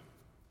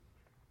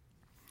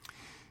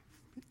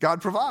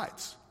 God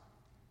provides.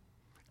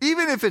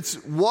 Even if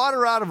it's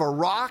water out of a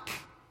rock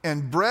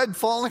and bread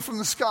falling from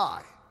the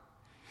sky.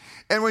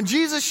 And when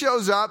Jesus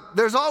shows up,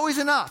 there's always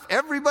enough.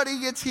 Everybody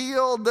gets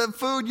healed. The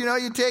food,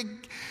 you take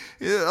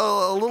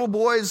a little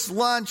boy's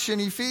lunch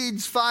and he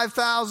feeds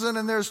 5,000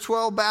 and there's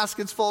 12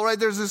 baskets full, right?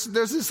 There's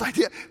this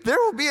idea, there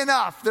will be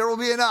enough, there will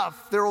be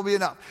enough, there will be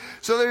enough.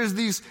 So there's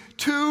these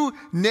two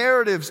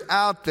narratives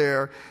out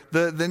there,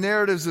 the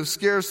narratives of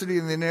scarcity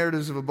and the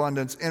narratives of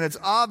abundance. And it's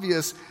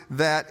obvious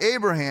that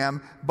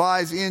Abraham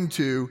buys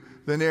into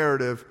the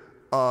narrative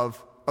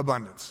of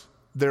abundance.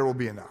 There will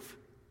be enough.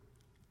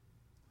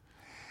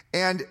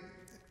 And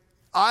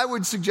I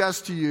would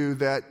suggest to you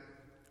that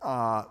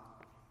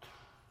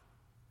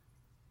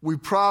we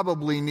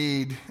probably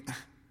need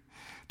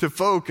to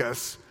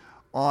focus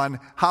on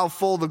how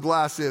full the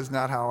glass is,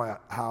 not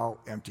how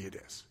empty it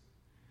is.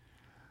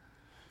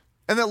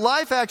 And that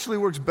life actually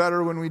works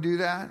better when we do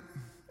that.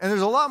 And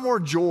there's a lot more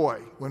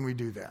joy when we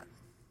do that.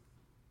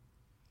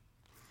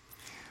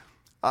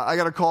 I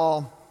got a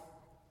call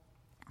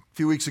a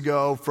few weeks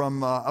ago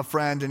from a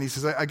friend, and he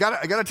says, I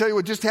got to tell you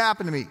what just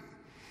happened to me.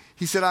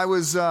 He said, I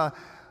was at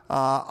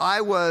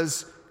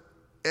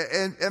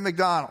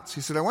McDonald's. He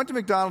said, I went to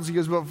McDonald's. He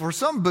goes, but for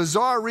some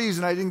bizarre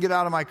reason, I didn't get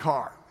out of my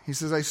car. He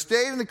says, I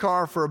stayed in the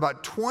car for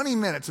about 20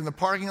 minutes in the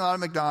parking lot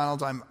of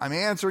McDonald's. I'm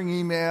answering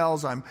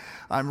emails.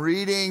 I'm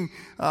reading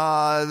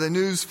the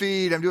news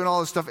feed. I'm doing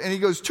all this stuff. And he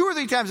goes, 2 or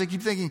 3 times I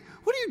keep thinking,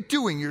 what are you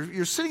doing?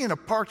 You're sitting in a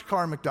parked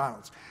car in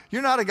McDonald's.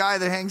 You're not a guy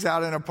that hangs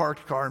out in a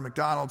parked car in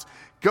McDonald's.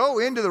 Go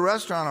into the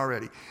restaurant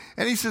already.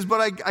 And he says,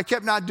 but I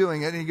kept not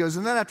doing it. And he goes,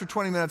 and then after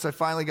 20 minutes, I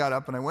finally got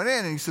up and I went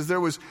in. And he says,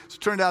 it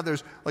turned out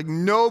there's like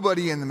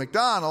nobody in the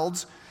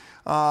McDonald's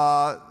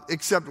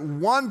except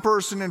one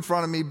person in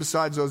front of me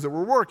besides those that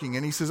were working.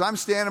 And he says, I'm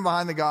standing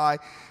behind the guy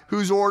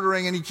who's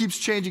ordering, and he keeps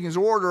changing his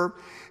order.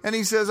 And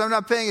he says, I'm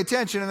not paying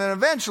attention. And then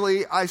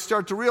eventually I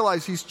start to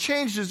realize he's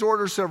changed his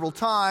order several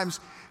times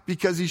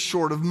because he's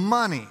short of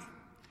money.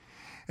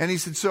 And he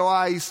said, so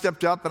I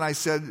stepped up and I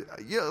said,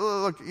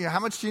 look, how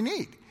much do you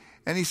need?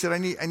 And he said, I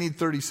need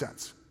 30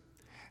 cents.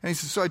 And he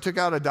said, so I took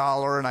out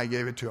 $1 and I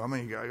gave it to him.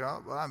 And he goes,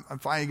 oh, well, I'm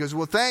fine. He goes,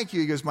 well, thank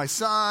you. He goes, my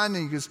son.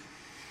 And he goes,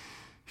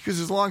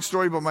 it's a long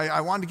story, but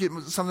I wanted to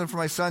get something for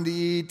my son to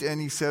eat. And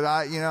he said,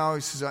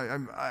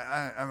 I'm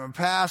a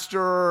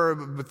pastor,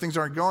 but things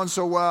aren't going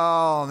so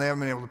well, and they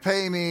haven't been able to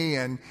pay me.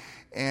 And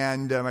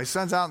my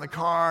son's out in the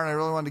car, and I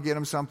really wanted to get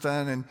him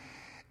something.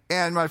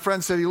 And my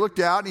friend said he looked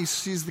out and he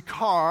sees the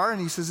car and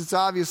he says it's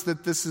obvious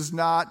that this is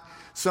not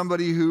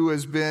somebody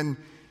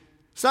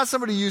it's not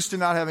somebody used to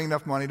not having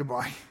enough money to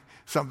buy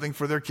something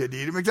for their kid to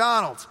eat at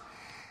McDonald's.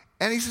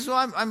 And he says,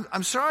 well,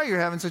 I'm sorry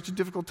you're having such a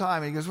difficult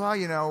time. And he goes,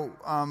 well,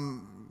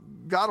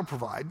 God will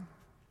provide.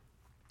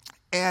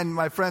 And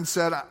my friend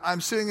said,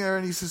 I'm sitting there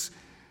and he says,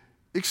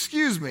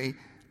 excuse me,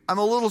 I'm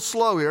a little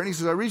slow here. And he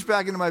says, I reach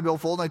back into my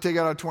billfold and I take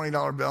out a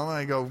 $20 bill and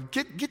I go,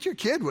 get your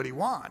kid what he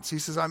wants. He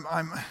says,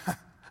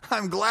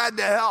 I'm glad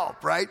to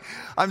help, right?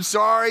 I'm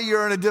sorry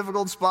you're in a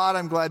difficult spot.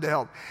 I'm glad to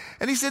help.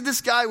 And he said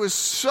this guy was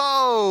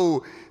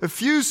so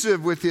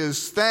effusive with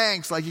his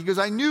thanks. Like he goes,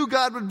 I knew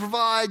God would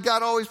provide.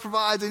 God always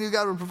provides. I knew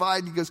God would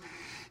provide. And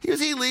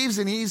he leaves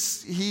and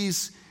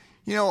he's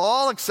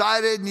all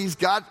excited and he's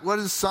got what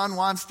his son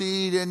wants to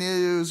eat, and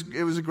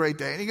it was a great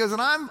day. And he goes,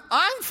 and I'm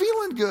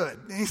feeling good.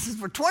 And he says,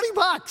 for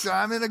 $20,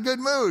 I'm in a good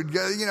mood.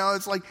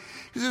 It's like,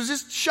 because it was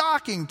just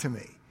shocking to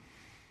me.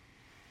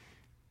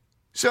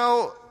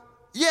 So,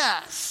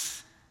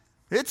 yes,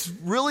 it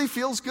really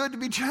feels good to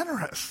be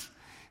generous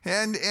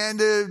and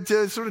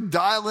to sort of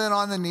dial in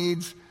on the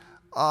needs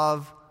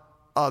of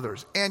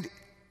others. And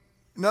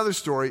another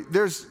story,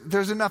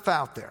 there's enough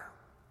out there.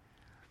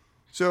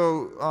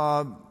 So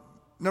a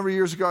number of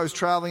years ago, I was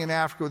traveling in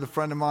Africa with a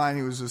friend of mine.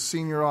 He was a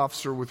senior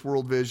officer with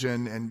World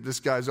Vision, and this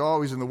guy's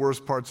always in the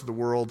worst parts of the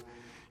world.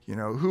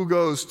 Who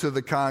goes to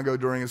the Congo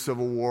during a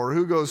civil war?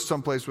 Who goes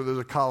someplace where there's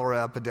a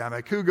cholera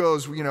epidemic? Who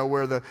goes,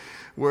 where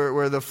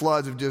the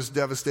floods have just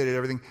devastated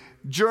everything?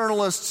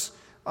 Journalists,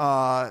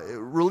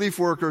 relief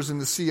workers,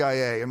 and the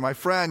CIA. And my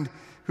friend,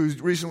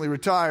 who's recently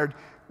retired,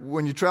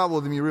 when you travel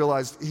with him, you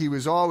realize he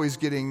was always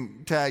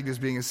getting tagged as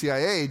being a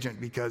CIA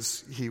agent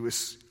because he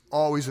was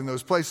always in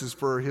those places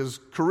for his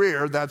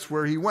career. That's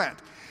where he went.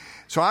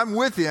 So I'm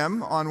with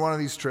him on one of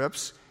these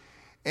trips,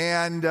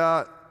 and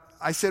I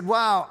said,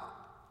 wow,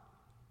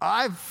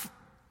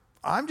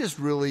 I'm just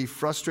really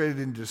frustrated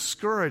and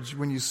discouraged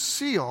when you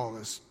see all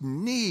this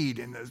need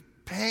and the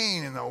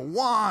pain and the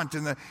want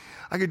and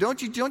I go,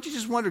 don't you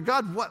just wonder,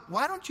 God,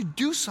 why don't you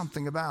do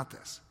something about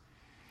this?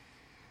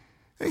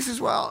 And he says,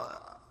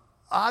 well,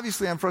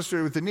 obviously I'm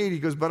frustrated with the need. He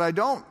goes, but I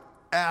don't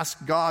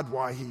ask God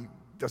why he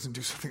doesn't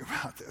do something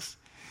about this.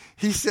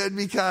 He said,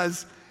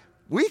 because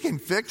we can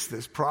fix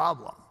this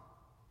problem.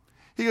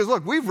 He goes,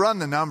 look, we've run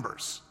the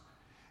numbers.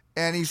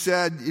 And he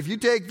said, if you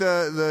take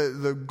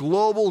the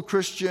global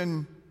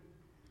Christian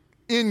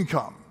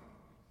income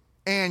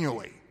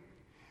annually,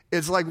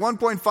 it's like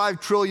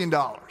 $1.5 trillion.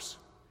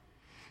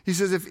 He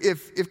says,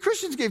 if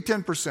Christians gave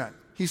 10%,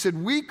 he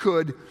said, we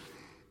could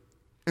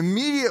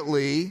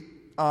immediately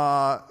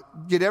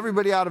get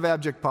everybody out of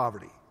abject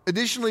poverty.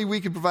 Additionally,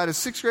 we could provide a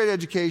 6th grade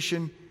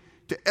education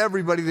to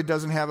everybody that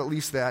doesn't have at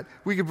least that.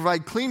 We could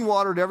provide clean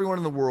water to everyone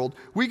in the world.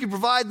 We could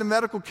provide the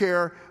medical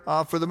care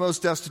for the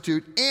most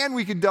destitute. And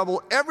we could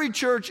double every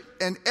church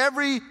and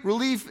every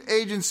relief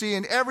agency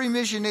and every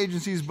mission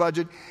agency's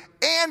budget.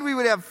 And we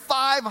would have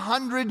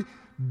 $500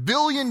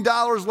 billion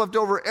left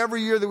over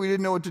every year that we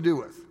didn't know what to do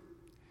with.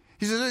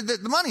 He says,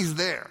 the money's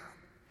there.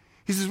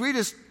 He says,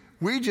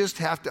 we just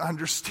have to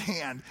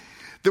understand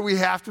that we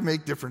have to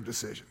make different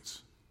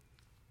decisions.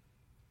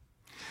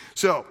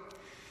 So,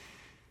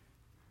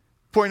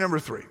 point number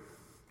 3.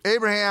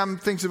 Abraham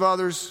thinks of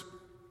others.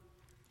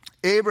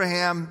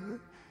 Abraham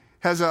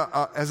has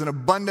an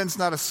abundance,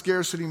 not a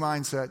scarcity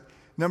mindset.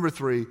 Number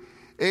 3,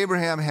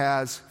 Abraham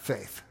has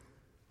faith.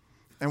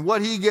 And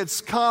what he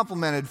gets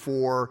complimented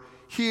for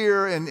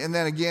here and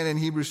then again in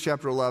Hebrews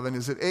chapter 11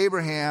 is that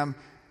Abraham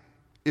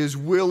is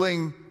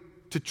willing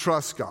to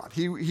trust God.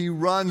 He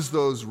runs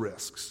those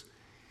risks.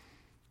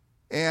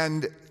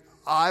 And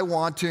I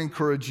want to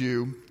encourage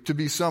you to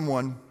be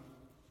someone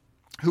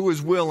who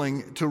is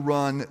willing to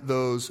run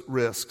those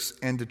risks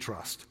and to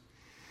trust.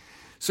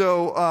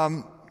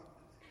 So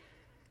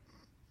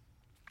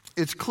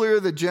it's clear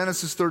that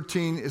Genesis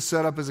 13 is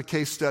set up as a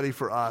case study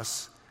for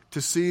us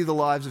to see the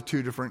lives of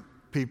two different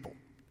people.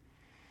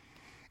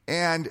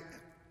 And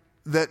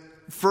that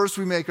first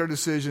we make our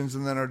decisions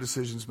and then our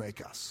decisions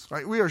make us.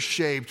 Right? We are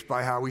shaped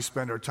by how we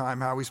spend our time,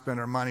 how we spend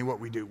our money, what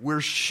we do.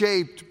 We're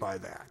shaped by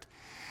that.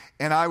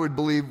 And I would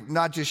believe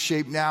not just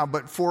shaped now,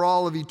 but for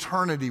all of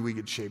eternity we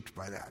get shaped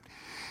by that.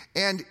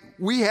 And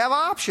we have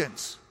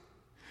options.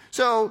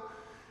 So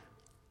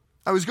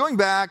I was going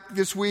back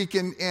this week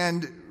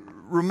and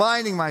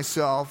reminding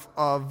myself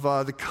of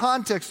the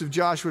context of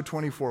Joshua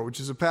 24, which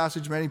is a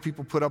passage many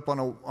people put up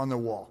on the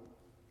wall.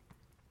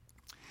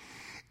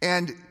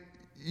 And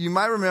you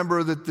might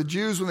remember that the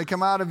Jews, when they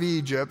come out of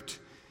Egypt,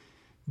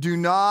 do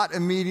not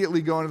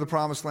immediately go into the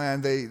promised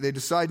land. They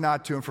decide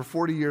not to, and for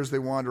 40 years they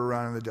wander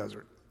around in the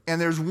desert. And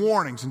there's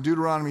warnings in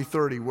Deuteronomy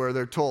 30 where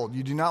they're told,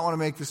 you do not want to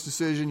make this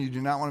decision, you do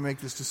not want to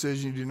make this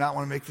decision, you do not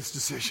want to make this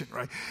decision,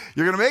 right?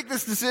 You're going to make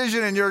this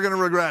decision and you're going to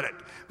regret it.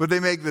 But they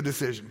make the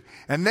decision.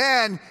 And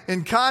then,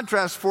 in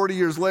contrast, 40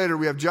 years later,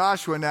 we have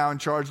Joshua now in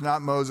charge,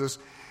 not Moses.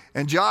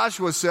 And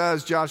Joshua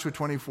says, Joshua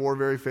 24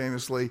 very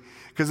famously,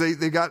 because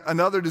they got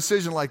another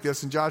decision like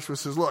this, and Joshua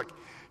says, look,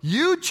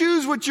 you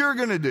choose what you're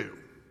going to do.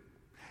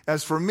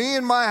 As for me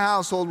and my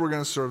household, we're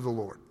going to serve the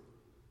Lord.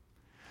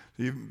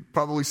 You've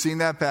probably seen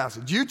that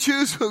passage.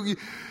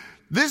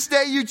 This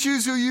day you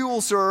choose who you will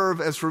serve.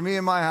 As for me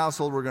and my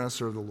household, we're going to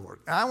serve the Lord.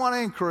 And I want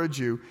to encourage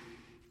you,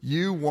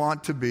 you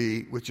want to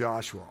be with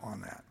Joshua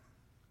on that.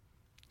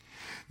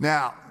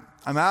 Now,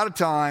 I'm out of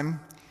time,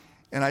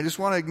 and I just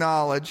want to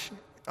acknowledge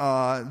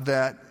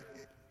that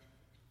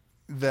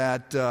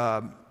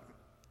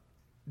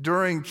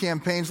during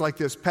campaigns like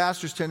this,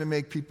 pastors tend to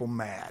make people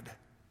mad.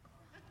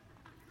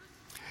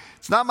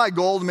 It's not my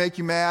goal to make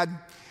you mad.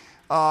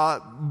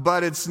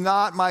 But it's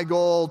not my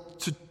goal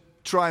to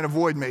try and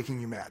avoid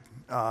making you mad,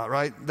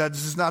 right?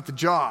 That's just not the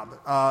job.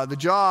 The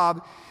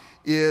job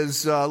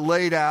is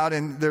laid out,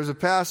 and there's a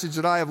passage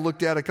that I have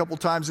looked at a couple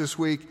times this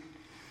week.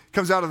 It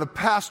comes out of the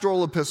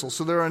pastoral epistles.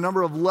 So there are a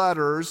number of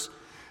letters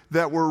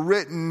that were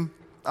written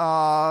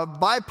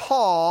by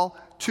Paul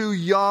to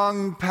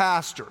young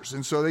pastors.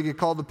 And so they get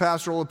called the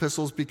pastoral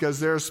epistles because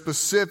they're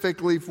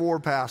specifically for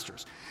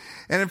pastors.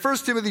 And in 1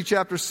 Timothy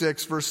chapter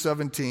 6, verse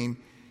 17,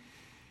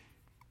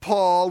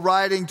 Paul,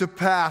 writing to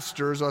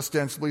pastors,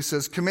 ostensibly,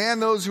 says,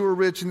 command those who are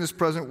rich in this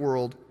present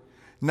world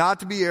not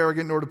to be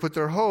arrogant, nor to put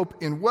their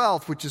hope in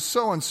wealth, which is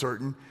so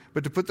uncertain,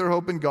 but to put their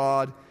hope in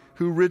God,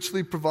 who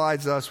richly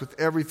provides us with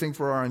everything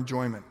for our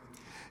enjoyment.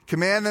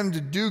 Command them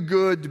to do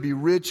good, to be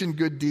rich in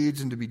good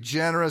deeds, and to be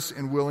generous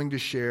and willing to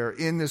share.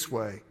 In this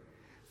way,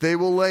 they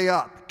will lay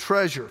up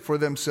treasure for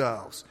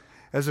themselves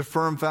as a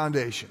firm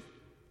foundation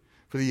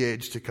for the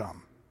age to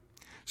come,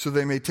 so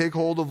they may take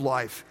hold of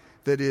life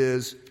that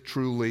is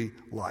truly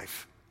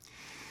life.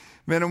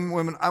 Men and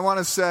women, I want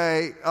to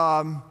say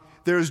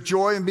there's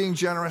joy in being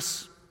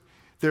generous.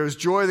 There's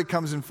joy that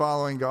comes in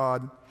following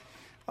God.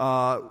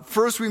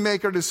 First we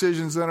make our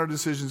decisions, then our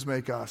decisions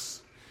make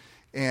us.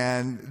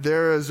 And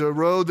there is a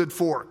road that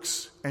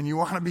forks, and you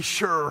want to be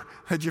sure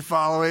that you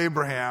follow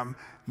Abraham,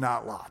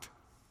 not Lot.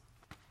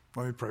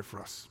 Let me pray for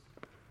us.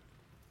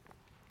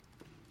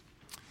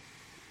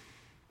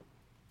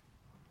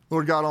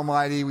 Lord God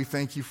Almighty, we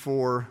thank you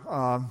for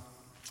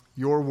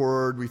your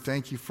word. We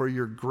thank you for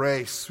your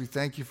grace. We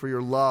thank you for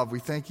your love. We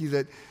thank you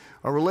that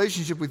our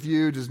relationship with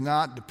you does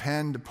not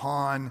depend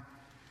upon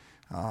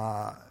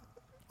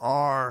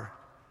our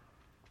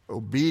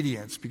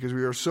obedience, because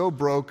we are so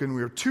broken.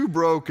 We are too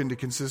broken to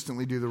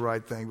consistently do the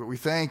right thing. But we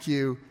thank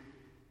you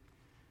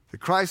that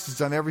Christ has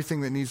done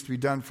everything that needs to be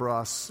done for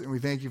us, and we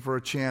thank you for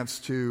a chance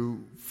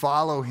to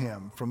follow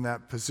him from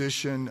that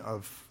position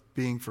of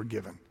being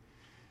forgiven.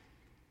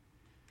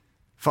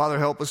 Father,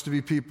 help us to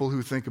be people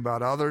who think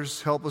about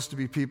others. Help us to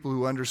be people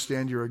who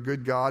understand you're a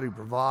good God who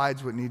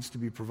provides what needs to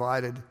be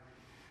provided.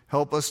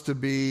 Help us to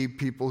be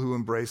people who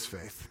embrace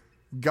faith.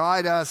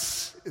 Guide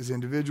us as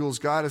individuals.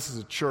 Guide us as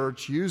a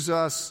church. Use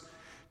us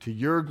to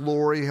your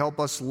glory. Help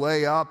us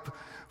lay up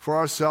for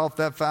ourselves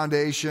that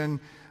foundation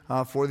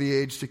for the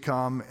age to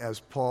come as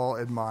Paul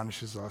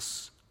admonishes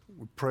us.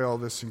 We pray all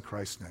this in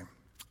Christ's name.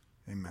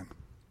 Amen.